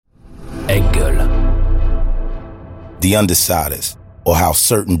Engel. The Undeciders, or how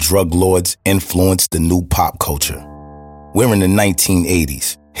certain drug lords influenced the new pop culture. We're in the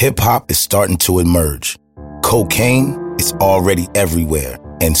 1980s. Hip-hop is starting to emerge. Cocaine is already everywhere,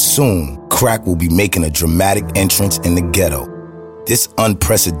 and soon, crack will be making a dramatic entrance in the ghetto. This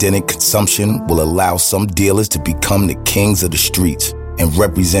unprecedented consumption will allow some dealers to become the kings of the streets and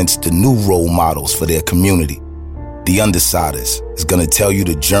represents the new role models for their community. The Undeciders is going to tell you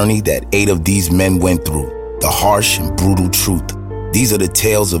the journey that 8 of these men went through, the harsh and brutal truth. These are the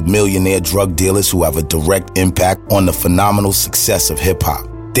tales of millionaire drug dealers who have a direct impact on the phenomenal success of hip-hop.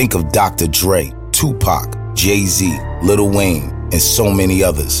 Think of Dr. Dre, Tupac, Jay-Z, Lil Wayne, and so many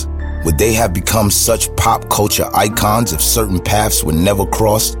others. Would they have become such pop culture icons if certain paths were never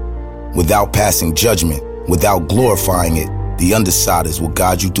crossed? Without passing judgment, without glorifying it, the Undeciders will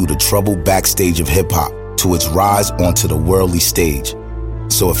guide you through the troubled backstage of hip-hop to its rise onto the worldly stage.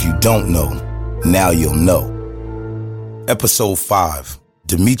 So if you don't know, now you'll know. Episode 5,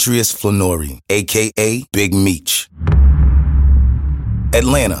 Demetrius Flenory, a.k.a. Big Meech.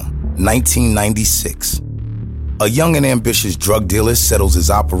 Atlanta, 1996. A young and ambitious drug dealer settles his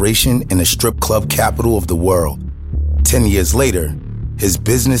operation in the strip club capital of the world. 10 years later, his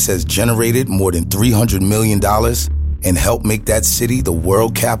business has generated more than $300 million and helped make that city the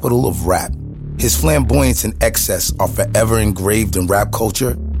world capital of rap. His flamboyance and excess are forever engraved in rap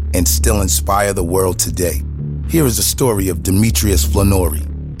culture and still inspire the world today. Here is the story of Demetrius Flenory,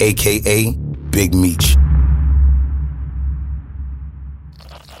 a.k.a. Big Meech.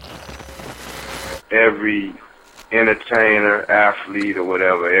 Every entertainer, athlete, or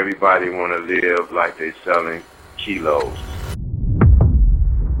whatever, everybody want to live like they selling kilos.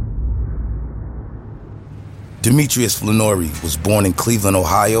 Demetrius Flenory was born in Cleveland,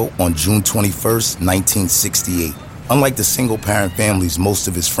 Ohio on June 21st, 1968. Unlike the single-parent families most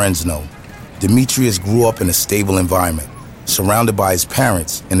of his friends know, Demetrius grew up in a stable environment, surrounded by his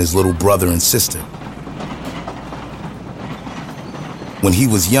parents and his little brother and sister. When he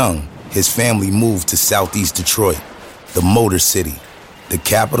was young, his family moved to Southeast Detroit, the Motor City, the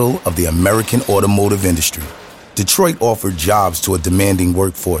capital of the American automotive industry. Detroit offered jobs to a demanding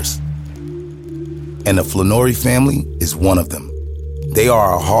workforce, and the Flenory family is one of them. They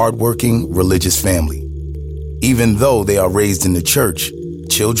are a hard-working, religious family. Even though they are raised in the church,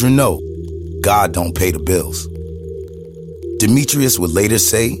 children know God don't pay the bills. Demetrius would later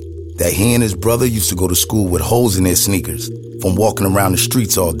say that he and his brother used to go to school with holes in their sneakers from walking around the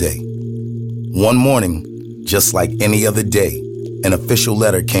streets all day. One morning, just like any other day, an official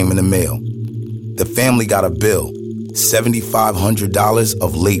letter came in the mail. The family got a bill, $7,500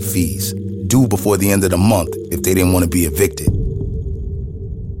 of late fees, due before the end of the month if they didn't want to be evicted.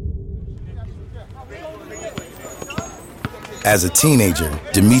 As a teenager,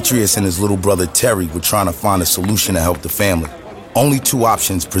 Demetrius and his little brother Terry were trying to find a solution to help the family. Only 2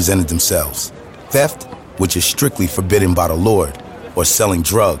 options presented themselves: theft, which is strictly forbidden by the Lord, or selling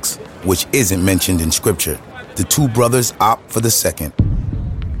drugs, which isn't mentioned in scripture. The 2 brothers opt for the second.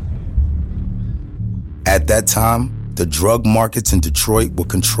 At that time, the drug markets in Detroit were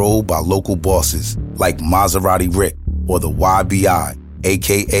controlled by local bosses like Maserati Rick or the YBI,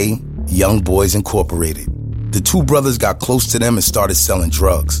 aka Young Boys Incorporated. The 2 brothers got close to them and started selling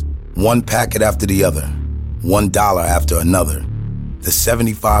drugs, one packet after the other, $1 after another. The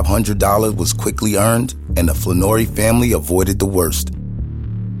 $7,500 was quickly earned, and the Flenory family avoided the worst.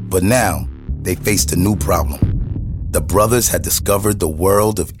 But now, they faced a new problem. The brothers had discovered the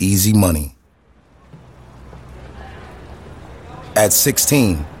world of easy money. At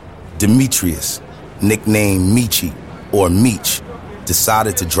 16, Demetrius, nicknamed Meechy or Meech,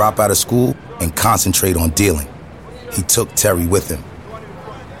 decided to drop out of school and concentrate on dealing. He took Terry with him.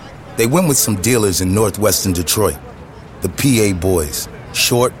 They went with some dealers in northwestern Detroit, the PA Boys,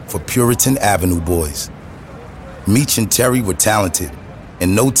 short for Puritan Avenue Boys. Meech and Terry were talented.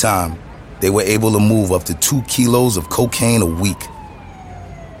 In no time, they were able to move up to 2 kilos of cocaine a week.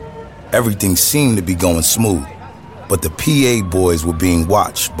 Everything seemed to be going smooth, but the PA Boys were being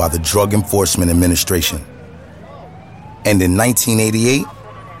watched by the Drug Enforcement Administration. And in 1988,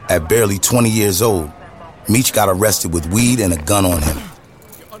 at barely 20 years old, Meech got arrested with weed and a gun on him.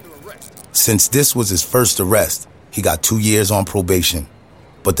 Since this was his first arrest, he got 2 years on probation.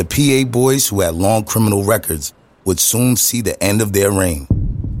 But the PA Boys, who had long criminal records, would soon see the end of their reign.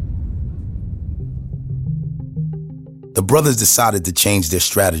 The brothers decided to change their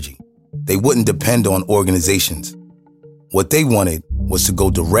strategy. They wouldn't depend on organizations. What they wanted was to go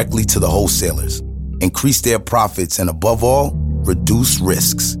directly to the wholesalers, increase their profits, and above all, reduce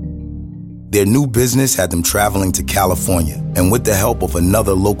risks. Their new business had them traveling to California, and with the help of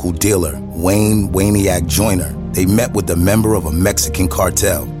another local dealer, Wayne Waniac Joyner, they met with a member of a Mexican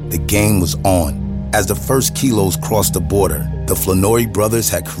cartel. The game was on. As the first kilos crossed the border, the Flenory brothers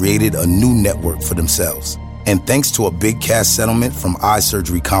had created a new network for themselves. And thanks to a big cash settlement from eye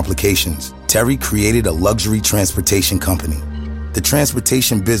surgery complications, Terry created a luxury transportation company. The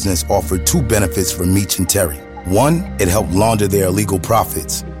transportation business offered two benefits for Meech and Terry. One, it helped launder their illegal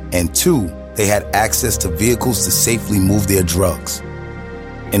profits. And two, they had access to vehicles to safely move their drugs.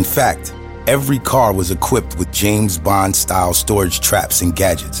 In fact, every car was equipped with James Bond-style storage traps and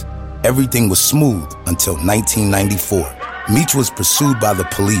gadgets. Everything was smooth until 1994. Meech was pursued by the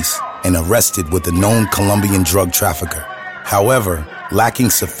police and arrested with a known Colombian drug trafficker. However, lacking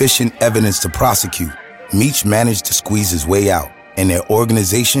sufficient evidence to prosecute, Meech managed to squeeze his way out, and their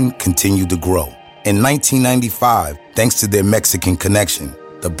organization continued to grow. In 1995, thanks to their Mexican connection,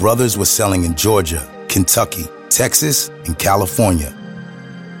 the brothers were selling in Georgia, Kentucky, Texas, and California.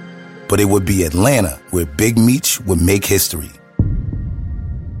 But it would be Atlanta where Big Meech would make history.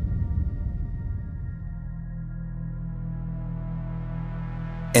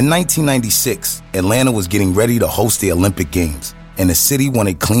 In 1996, Atlanta was getting ready to host the Olympic Games, and the city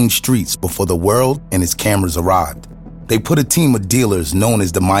wanted clean streets before the world and its cameras arrived. They put a team of dealers known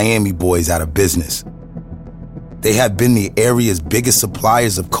as the Miami Boys out of business. They had been the area's biggest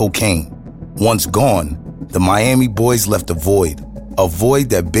suppliers of cocaine. Once gone, the Miami Boys left a void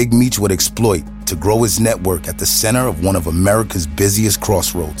that Big Meech would exploit to grow his network at the center of one of America's busiest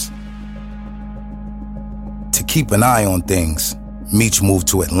crossroads. To keep an eye on things, Meech moved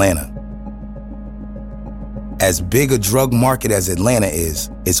to Atlanta. As big a drug market as Atlanta is,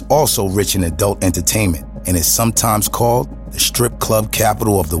 it's also rich in adult entertainment and is sometimes called the strip club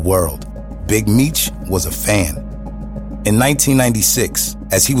capital of the world. Big Meech was a fan. In 1996,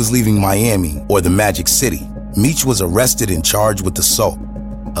 as he was leaving Miami, or the Magic City, Meech was arrested and charged with assault.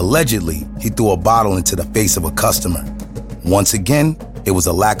 Allegedly, he threw a bottle into the face of a customer. Once again, it was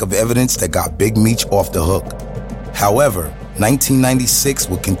a lack of evidence that got Big Meech off the hook. However, 1996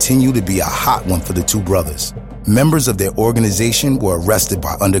 would continue to be a hot one for the two brothers. Members of their organization were arrested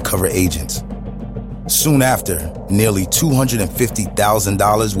by undercover agents. Soon after, nearly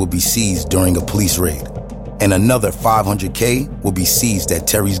 $250,000 would be seized during a police raid, and another $500K will be seized at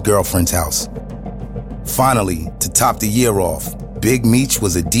Terry's girlfriend's house. Finally, to top the year off, Big Meech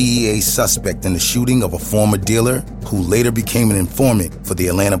was a DEA suspect in the shooting of a former dealer who later became an informant for the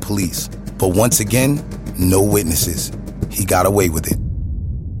Atlanta police. But once again, no witnesses. He got away with it.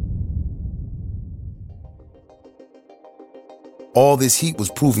 All this heat was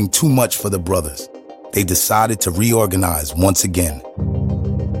proving too much for the brothers. They decided to reorganize once again.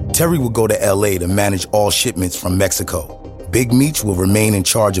 Terry would go to LA to manage all shipments from Mexico. Big Meech will remain in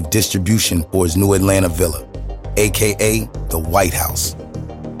charge of distribution for his new Atlanta villa, aka the White House.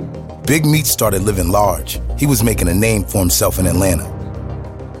 Big Meech started living large. He was making a name for himself in Atlanta.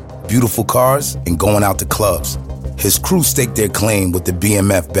 Beautiful cars and going out to clubs. His crew staked their claim with the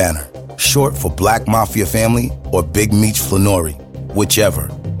BMF banner, short for Black Mafia Family or Big Meech Flenory, whichever.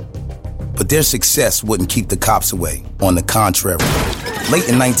 But their success wouldn't keep the cops away. On the contrary, late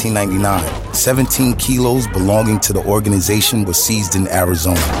in 1999, 17 kilos belonging to the organization were seized in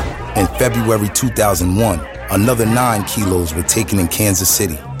Arizona. In February 2001, another 9 kilos were taken in Kansas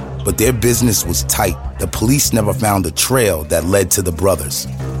City. But their business was tight. The police never found a trail that led to the brothers.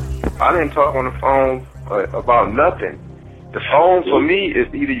 I didn't talk on the phone about nothing. The phone for me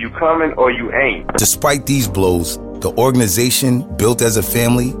is either you coming or you ain't. Despite these blows, the organization, built as a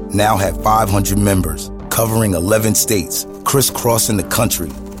family, now had 500 members, covering 11 states, crisscrossing the country.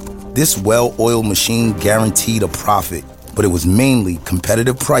 This well-oiled machine guaranteed a profit, but it was mainly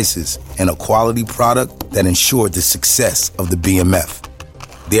competitive prices and a quality product that ensured the success of the BMF.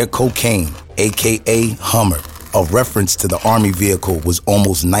 Their cocaine, aka Hummer, a reference to the Army vehicle, was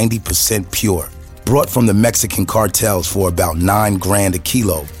almost 90% pure. Brought from the Mexican cartels for about $9,000 a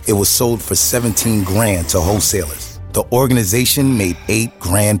kilo, it was sold for $17,000 to wholesalers. The organization made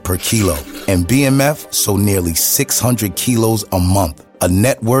 $8,000 per kilo, and BMF sold nearly 600 kilos a month, a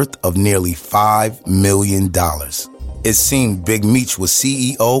net worth of nearly $5 million. It seemed Big Meech was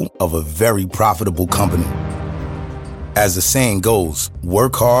CEO of a very profitable company. As the saying goes,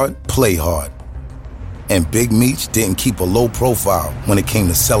 work hard, play hard. And Big Meech didn't keep a low profile when it came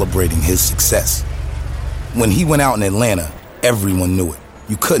to celebrating his success. When he went out in Atlanta, everyone knew it.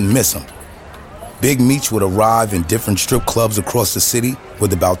 You couldn't miss him. Big Meech would arrive in different strip clubs across the city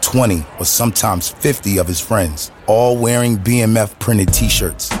with about 20 or sometimes 50 of his friends, all wearing BMF printed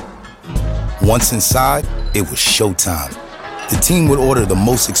t-shirts. Once inside, it was showtime. The team would order the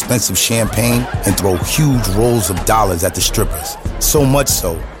most expensive champagne and throw huge rolls of dollars at the strippers. So much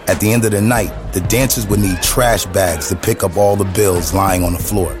so, at the end of the night, the dancers would need trash bags to pick up all the bills lying on the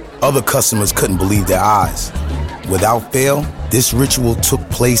floor. Other customers couldn't believe their eyes. Without fail, this ritual took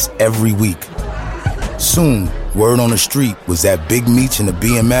place every week. Soon, word on the street was that Big Meech and the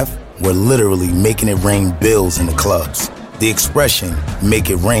BMF were literally making it rain bills in the clubs. The expression, "make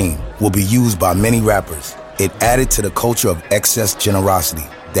it rain," will be used by many rappers. It added to the culture of excess generosity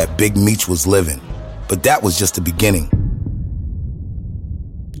that Big Meech was living. But that was just the beginning.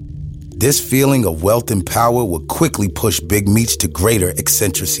 This feeling of wealth and power would quickly push Big Meech to greater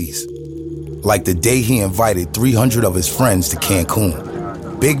eccentricities. Like the day he invited 300 of his friends to Cancun.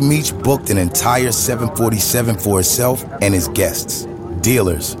 Big Meech booked an entire 747 for himself and his guests.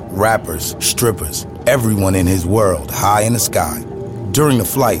 Dealers, rappers, strippers, everyone in his world high in the sky. During the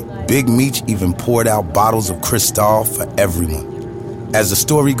flight, Big Meech even poured out bottles of Cristal for everyone. As the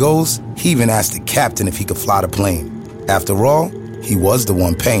story goes, he even asked the captain if he could fly the plane. After all, he was the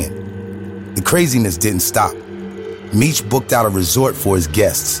one paying. The craziness didn't stop. Meech booked out a resort for his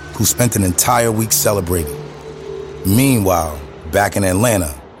guests, who spent an entire week celebrating. Meanwhile, back in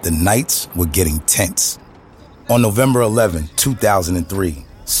Atlanta, the nights were getting tense. On November 11, 2003,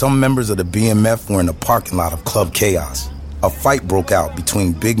 some members of the BMF were in the parking lot of Club Chaos. A fight broke out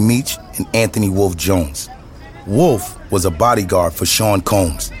between Big Meech and Anthony Wolf Jones. Wolf was a bodyguard for Sean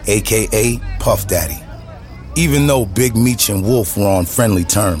Combs, a.k.a. Puff Daddy. Even though Big Meech and Wolf were on friendly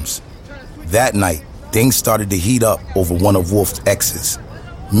terms, that night, things started to heat up over one of Wolf's exes.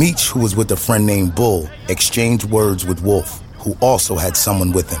 Meech, who was with a friend named Bull, exchanged words with Wolf, who also had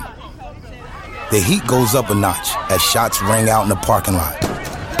someone with him. The heat goes up a notch as shots rang out in the parking lot.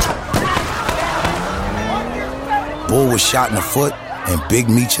 Bull was shot in the foot and Big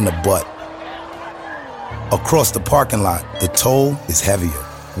Meech in the butt. Across the parking lot, the toll is heavier.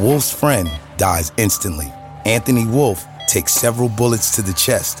 Wolf's friend dies instantly. Anthony Wolf takes several bullets to the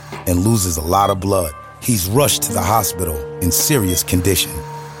chest and loses a lot of blood. He's rushed to the hospital in serious condition.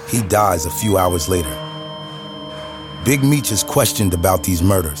 He dies a few hours later. Big Meech is questioned about these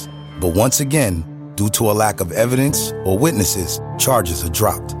murders, but once again, due to a lack of evidence or witnesses, charges are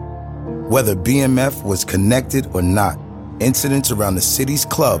dropped. Whether BMF was connected or not, incidents around the city's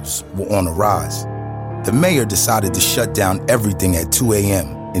clubs were on a rise. The mayor decided to shut down everything at 2 a.m.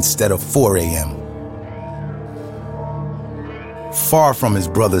 instead of 4 a.m. Far from his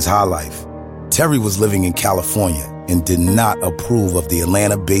brother's high life, Terry was living in California and did not approve of the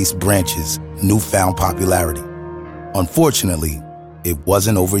Atlanta-based branch's newfound popularity. Unfortunately, it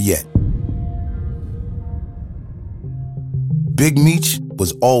wasn't over yet. Big Meech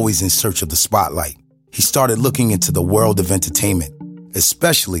was always in search of the spotlight. He started looking into the world of entertainment,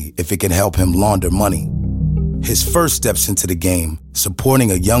 especially if it could help him launder money. His first steps into the game, supporting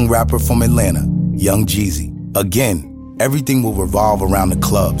a young rapper from Atlanta, Young Jeezy. Again, everything will revolve around the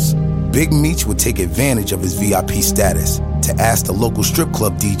clubs. Big Meech would take advantage of his VIP status to ask the local strip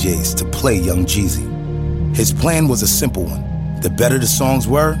club DJs to play Young Jeezy. His plan was a simple one. The better the songs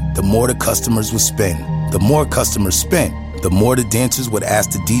were, the more the customers would spend. The more customers spent, the more the dancers would ask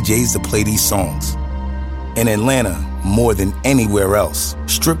the DJs to play these songs. In Atlanta, more than anywhere else,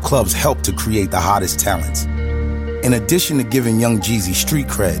 strip clubs helped to create the hottest talents. In addition to giving Young Jeezy street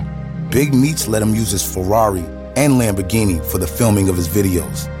cred, Big Meech let him use his Ferrari and Lamborghini for the filming of his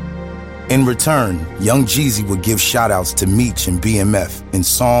videos. In return, Young Jeezy would give shout-outs to Meech and BMF in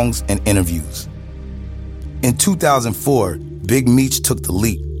songs and interviews. In 2004, Big Meech took the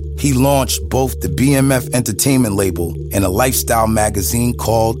leap. He launched both the BMF Entertainment label and a lifestyle magazine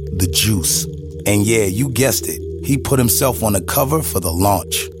called The Juice. And yeah, you guessed it, he put himself on the cover for the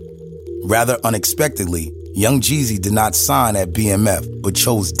launch. Rather unexpectedly, Young Jeezy did not sign at BMF, but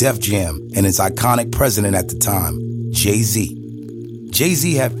chose Def Jam and its iconic president at the time, Jay-Z.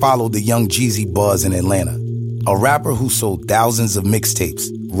 Jay-Z had followed the Young Jeezy buzz in Atlanta. A rapper who sold thousands of mixtapes,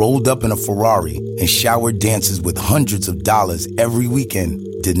 rolled up in a Ferrari, and showered dancers with hundreds of dollars every weekend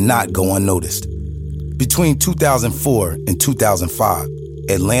did not go unnoticed. Between 2004 and 2005,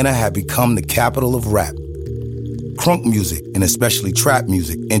 Atlanta had become the capital of rap. Crunk music, and especially trap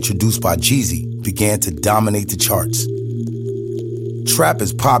music introduced by Jeezy, began to dominate the charts. Trap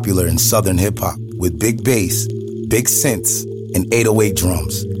is popular in Southern hip-hop with big bass, big synths, and 808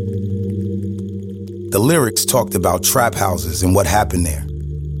 drums. The lyrics talked about trap houses and what happened there.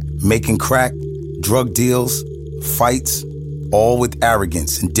 Making crack, drug deals, fights, all with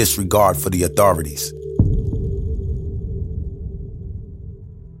arrogance and disregard for the authorities.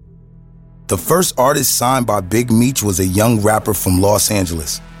 The first artist signed by Big Meech was a young rapper from Los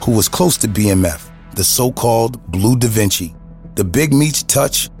Angeles who was close to BMF, the so-called Blue Da Vinci. the Big Meech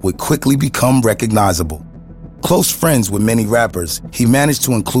touch would quickly become recognizable. Close friends with many rappers, he managed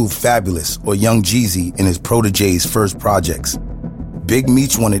to include Fabulous or Young Jeezy in his protege's first projects. Big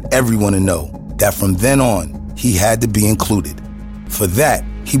Meech wanted everyone to know that from then on, he had to be included. For that,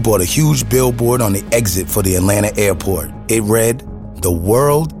 he bought a huge billboard on the exit for the Atlanta airport. It read, "The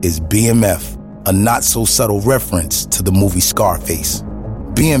world is BMF," a not-so-subtle reference to the movie Scarface.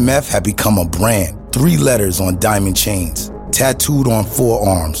 BMF had become a brand, 3 letters on diamond chains, tattooed on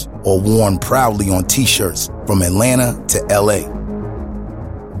forearms, or worn proudly on t-shirts from Atlanta to LA.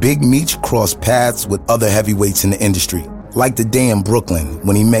 Big Meech crossed paths with other heavyweights in the industry, like the day in Brooklyn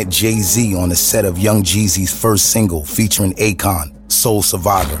when he met Jay-Z on the set of Young Jeezy's first single featuring Akon, Soul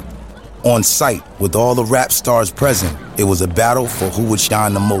Survivor. On site, with all the rap stars present, it was a battle for who would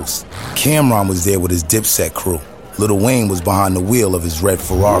shine the most. Cameron was there with his Dipset crew. Lil Wayne was behind the wheel of his red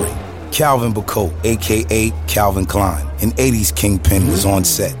Ferrari. Calvin Bacote, a.k.a. Calvin Klein, an 80s kingpin, was on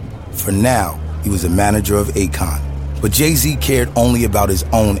set. For now, he was a manager of Akon. But Jay-Z cared only about his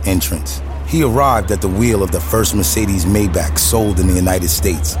own entrance. He arrived at the wheel of the first Mercedes Maybach sold in the United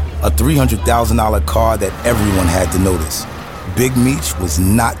States, a $300,000 car that everyone had to notice. Big Meech was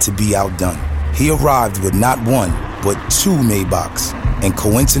not to be outdone. He arrived with not one, but 2 Maybachs. And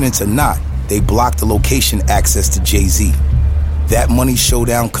coincidence or not, they blocked the location access to Jay-Z. That money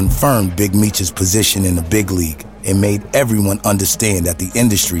showdown confirmed Big Meech's position in the big league and made everyone understand that the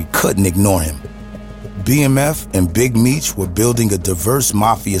industry couldn't ignore him. BMF and Big Meech were building a diverse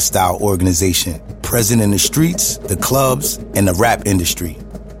mafia-style organization, present in the streets, the clubs, and the rap industry.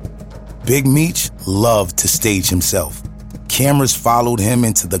 Big Meech loved to stage himself. Cameras followed him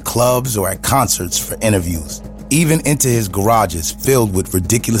into the clubs or at concerts for interviews, even into his garages filled with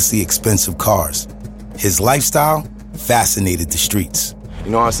ridiculously expensive cars. His lifestyle fascinated the streets. You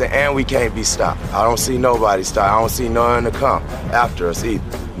know what I'm saying? And we can't be stopped. I don't see nobody stop. I don't see none to come after us either.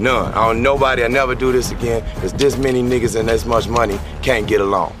 None. Nobody will never do this again, because this many niggas and this much money can't get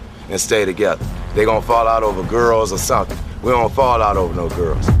along and stay together. They gonna fall out over girls or something. We don't fall out over no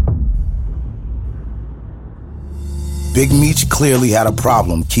girls. Big Meech clearly had a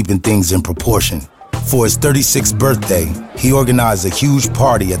problem keeping things in proportion. For his 36th birthday, he organized a huge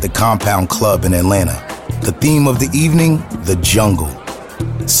party at the Compound Club in Atlanta. The theme of the evening, the jungle.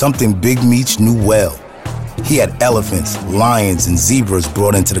 Something Big Meech knew well. He had elephants, lions, and zebras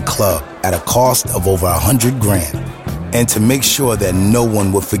brought into the club at a cost of over $100,000. And to make sure that no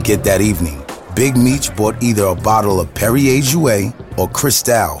one would forget that evening, Big Meech bought either a bottle of Perrier Jouet or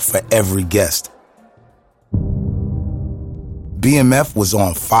Cristal for every guest. BMF was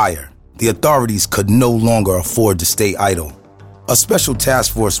on fire. The authorities could no longer afford to stay idle. A special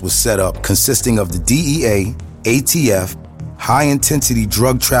task force was set up consisting of the DEA, ATF, High-Intensity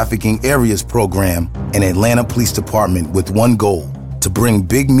Drug Trafficking Areas Program, and Atlanta Police Department with one goal: to bring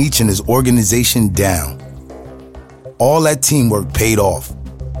Big Meech and his organization down. All that teamwork paid off.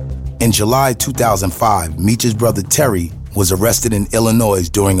 In July 2005, Meech's brother Terry was arrested in Illinois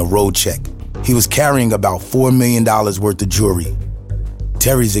during a road check. He was carrying about $4 million worth of jewelry.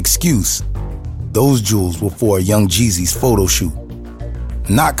 Terry's excuse: those jewels were for Young Jeezy's photo shoot.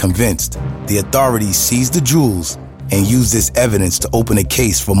 Not convinced, the authorities seized the jewels and used this evidence to open a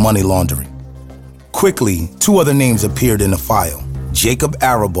case for money laundering. Quickly, 2 other names appeared in the file: Jacob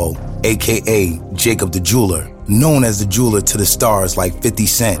Arabo, a.k.a. Jacob the Jeweler, known as the jeweler to the stars like 50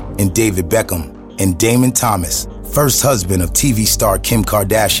 Cent and David Beckham, and Damon Thomas, first husband of TV star Kim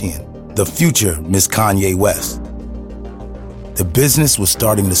Kardashian, the future Miss Kanye West. The business was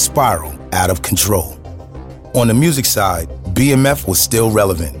starting to spiral out of control. On the music side, BMF was still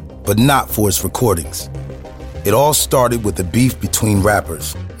relevant, but not for its recordings. It all started with the beef between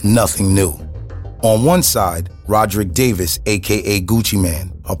rappers, nothing new. On one side, Roderick Davis, a.k.a. Gucci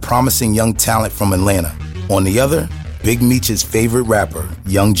Mane, a promising young talent from Atlanta. On the other, Big Meech's favorite rapper,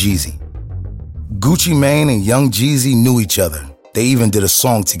 Young Jeezy. Gucci Mane and Young Jeezy knew each other. They even did a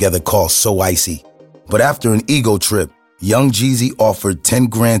song together called So Icy. But after an ego trip, Young Jeezy offered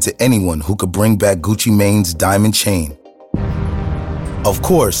 $10,000 to anyone who could bring back Gucci Mane's diamond chain. Of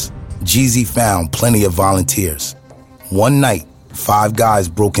course, Jeezy found plenty of volunteers. One night, 5 guys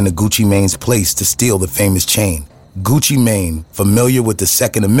broke into Gucci Mane's place to steal the famous chain. Gucci Mane, familiar with the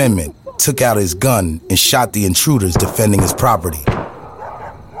Second Amendment, took out his gun and shot the intruders defending his property.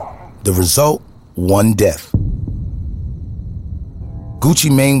 The result? 1 death.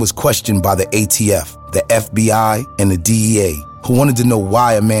 Gucci Mane was questioned by the ATF, the FBI, and the DEA, who wanted to know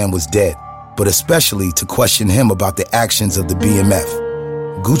why a man was dead, but especially to question him about the actions of the BMF.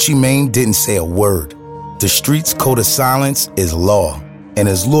 Gucci Mane didn't say a word. The streets' code of silence is law, and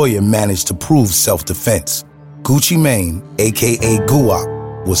his lawyer managed to prove self-defense. Gucci Mane, aka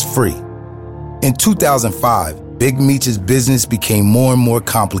Guwap, was free. In 2005, Big Meech's business became more and more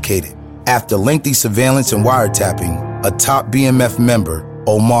complicated. After lengthy surveillance and wiretapping, a top BMF member,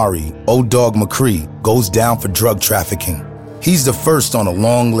 Omari O-Dog McCree, goes down for drug trafficking. He's the first on a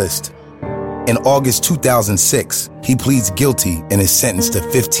long list. In August 2006, he pleads guilty and is sentenced to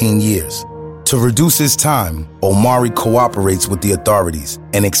 15 years. To reduce his time, Omari cooperates with the authorities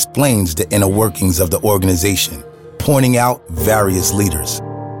and explains the inner workings of the organization, pointing out various leaders.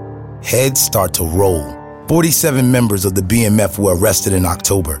 Heads start to roll. 47 members of the BMF were arrested in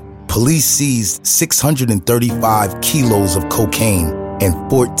October. Police seized 635 kilos of cocaine and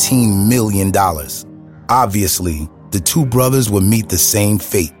 $14 million. Obviously, the two brothers would meet the same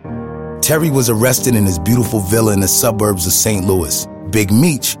fate. Terry was arrested in his beautiful villa in the suburbs of St. Louis. Big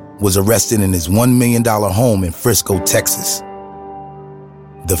Meech was arrested in his $1 million home in Frisco, Texas.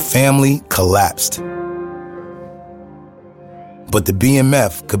 The family collapsed. But the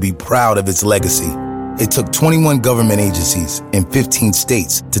BMF could be proud of its legacy. It took 21 government agencies in 15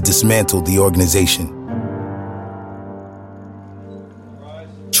 states to dismantle the organization.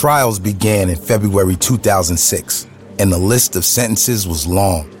 Trials began in February 2006, and the list of sentences was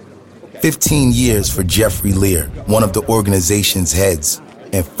long. 15 years for Jeffrey Lear, one of the organization's heads,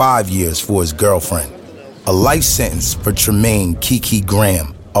 and 5 years for his girlfriend. A life sentence for Tremaine Kiki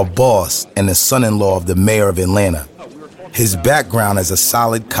Graham, a boss and the son-in-law of the mayor of Atlanta. His background as a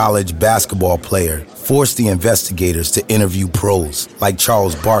solid college basketball player forced the investigators to interview pros like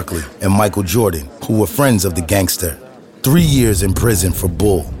Charles Barkley and Michael Jordan, who were friends of the gangster. 3 years in prison for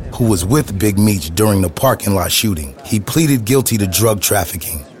Bull, who was with Big Meech during the parking lot shooting. He pleaded guilty to drug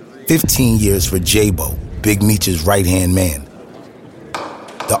trafficking. 15 years for J-Bo, Big Meech's right-hand man.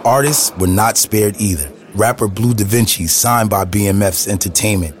 The artists were not spared either. Rapper Blue Da Vinci, signed by BMF's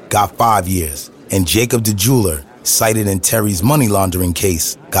Entertainment, got 5 years, and Jacob the Jeweler, cited in Terry's money laundering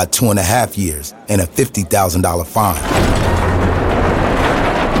case, got 2.5 years and a $50,000 fine.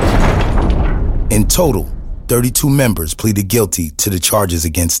 In total, 32 members pleaded guilty to the charges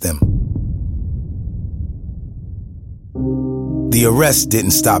against them. The arrests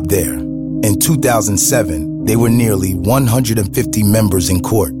didn't stop there. In 2007, there were nearly 150 members in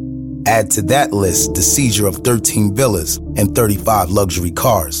court. Add to that list the seizure of 13 villas and 35 luxury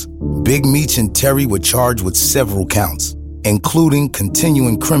cars. Big Meech and Terry were charged with several counts, including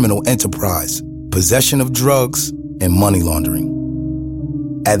continuing criminal enterprise, possession of drugs, and money laundering.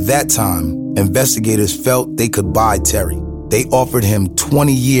 At that time, investigators felt they could buy Terry. They offered him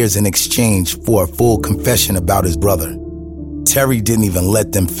 20 years in exchange for a full confession about his brother. Terry didn't even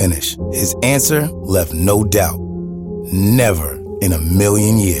let them finish. His answer left no doubt. Never in a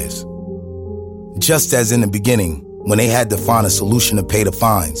million years. Just as in the beginning, when they had to find a solution to pay the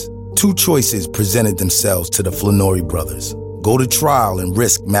fines, two choices presented themselves to the Flenory brothers. Go to trial and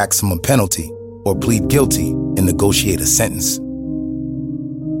risk maximum penalty, or plead guilty and negotiate a sentence.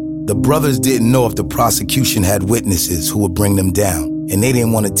 The brothers didn't know if the prosecution had witnesses who would bring them down, and they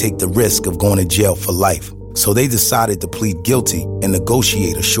didn't want to take the risk of going to jail for life. So they decided to plead guilty and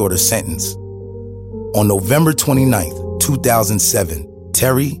negotiate a shorter sentence. On November 29th, 2007,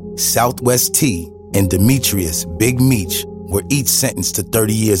 Terry, Southwest T, and Demetrius, Big Meech, were each sentenced to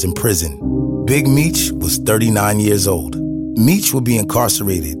 30 years in prison. Big Meech was 39 years old. Meech would be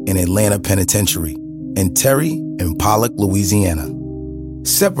incarcerated in Atlanta Penitentiary, and Terry in Pollock, Louisiana.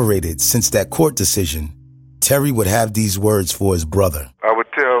 Separated since that court decision, Terry would have these words for his brother. I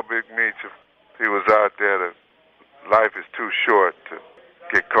would tell Big Meech if he was out there that life is too short to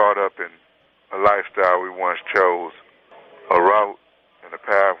get caught up in a lifestyle we once chose, a route and a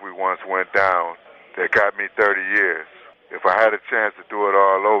path we once went down that got me 30 years. If I had a chance to do it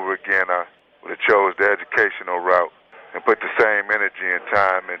all over again, I would have chose the educational route and put the same energy and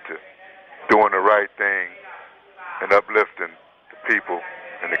time into doing the right thing and uplifting the people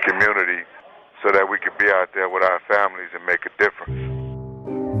and the community so that we could be out there with our families and make a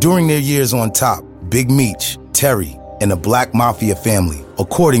difference. During their years on top, Big Meech, Terry, and the Black Mafia family,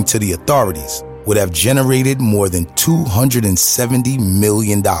 according to the authorities, would have generated more than $270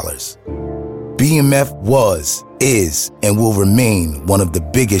 million. BMF was, is, and will remain one of the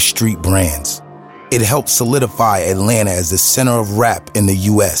biggest street brands. It helped solidify Atlanta as the center of rap in the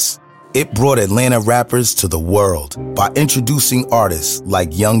U.S. It brought Atlanta rappers to the world by introducing artists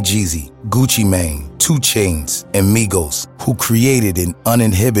like Young Jeezy, Gucci Mane, 2 Chainz, and Migos, who created an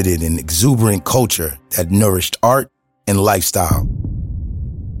uninhibited and exuberant culture that nourished art and lifestyle.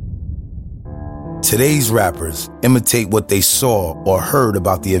 Today's rappers imitate what they saw or heard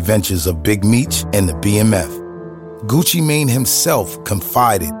about the adventures of Big Meech and the BMF. Gucci Mane himself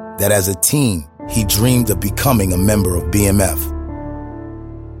confided that as a teen, he dreamed of becoming a member of BMF.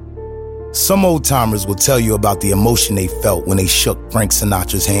 Some old-timers will tell you about the emotion they felt when they shook Frank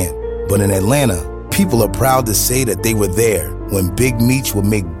Sinatra's hand. But in Atlanta, people are proud to say that they were there when Big Meech would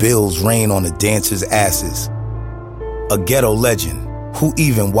make bills rain on the dancers' asses. A ghetto legend who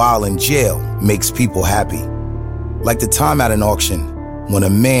even while in jail makes people happy. Like the time at an auction when a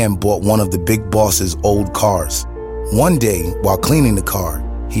man bought one of the big boss's old cars. One day, while cleaning the car,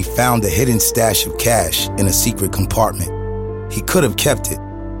 he found a hidden stash of cash in a secret compartment. He could have kept it,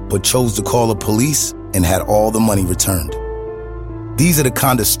 but chose to call the police and had all the money returned. These are the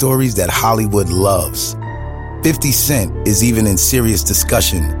kind of stories that Hollywood loves. 50 Cent is even in serious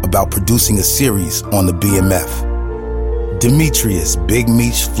discussion about producing a series on the BMF. Demetrius Big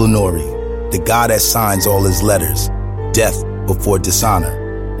Meech Flenory, the guy that signs all his letters, death before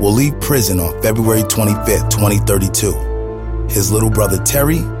dishonor, will leave prison on February 25th, 2032. His little brother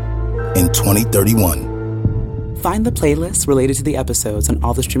Terry in 2031. Find the playlists related to the episodes on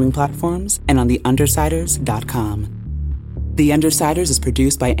all the streaming platforms and on theundersiders.com. The Undersiders is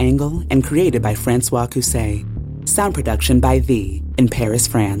produced by Angle and created by Francois Cousset. Sound production by The in Paris,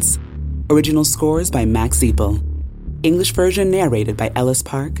 France. Original scores by Max Ziepel. English version narrated by Ellis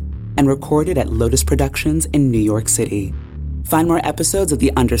Park and recorded at Lotus Productions in New York City. Find more episodes of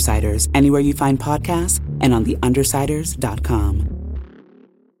The Undersiders anywhere you find podcasts and on theundersiders.com.